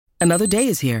Another day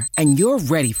is here, and you're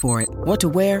ready for it. What to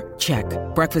wear? Check.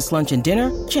 Breakfast, lunch, and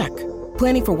dinner? Check.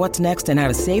 Planning for what's next and how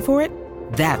to save for it?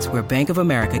 That's where Bank of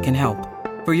America can help.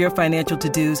 For your financial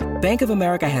to-dos, Bank of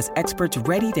America has experts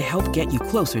ready to help get you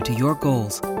closer to your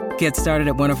goals. Get started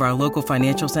at one of our local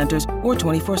financial centers or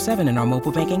 24/7 in our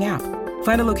mobile banking app.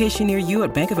 Find a location near you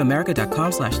at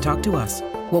bankofamerica.com/talktous.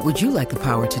 What would you like the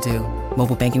power to do?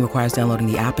 Mobile banking requires downloading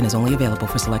the app and is only available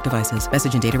for select devices.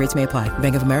 Message and data rates may apply.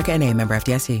 Bank of America N.A., member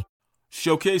FDIC.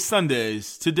 Showcase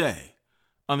Sundays today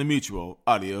on the Mutual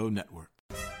Audio Network.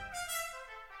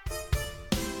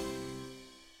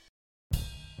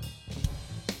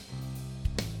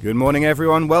 Good morning,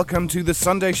 everyone. Welcome to the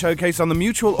Sunday Showcase on the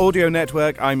Mutual Audio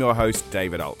Network. I'm your host,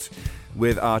 David Alt.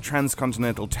 With our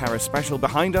Transcontinental Terrace special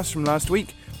behind us from last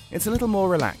week, it's a little more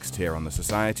relaxed here on the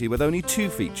Society with only 2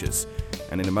 features.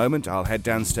 And in a moment, I'll head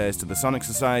downstairs to the Sonic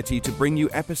Society to bring you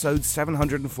episode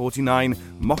 749,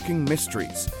 Mocking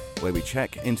Mysteries, where we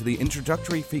check into the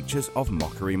introductory features of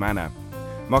Mockery Manor.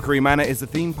 Mockery Manor is the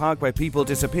theme park where people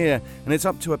disappear, and it's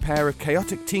up to a pair of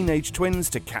chaotic teenage twins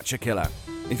to catch a killer.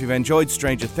 If you've enjoyed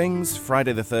Stranger Things,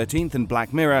 Friday the 13th, and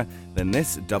Black Mirror, then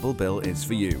this double bill is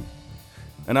for you.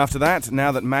 And after that,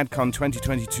 now that MadCon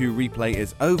 2022 replay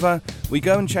is over, we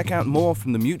go and check out more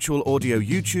from the Mutual Audio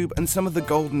YouTube and some of the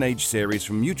Golden Age series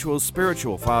from Mutual's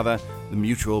spiritual father, the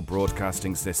Mutual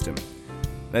Broadcasting System.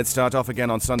 Let's start off again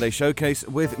on Sunday Showcase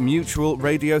with Mutual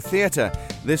Radio Theatre.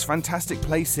 This fantastic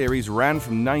play series ran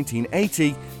from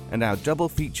 1980, and our double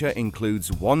feature includes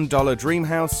 $1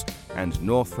 Dreamhouse and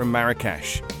North from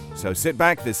Marrakesh. So sit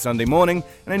back this Sunday morning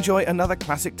and enjoy another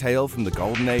classic tale from the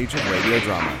Golden Age of radio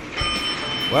drama.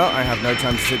 Well, I have no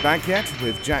time to sit back yet.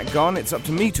 With Jack gone, it's up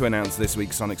to me to announce this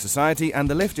week's Sonic Society, and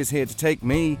the lift is here to take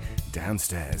me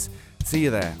downstairs. See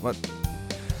you there. What?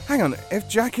 Hang on, if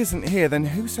Jack isn't here, then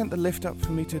who sent the lift up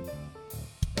for me to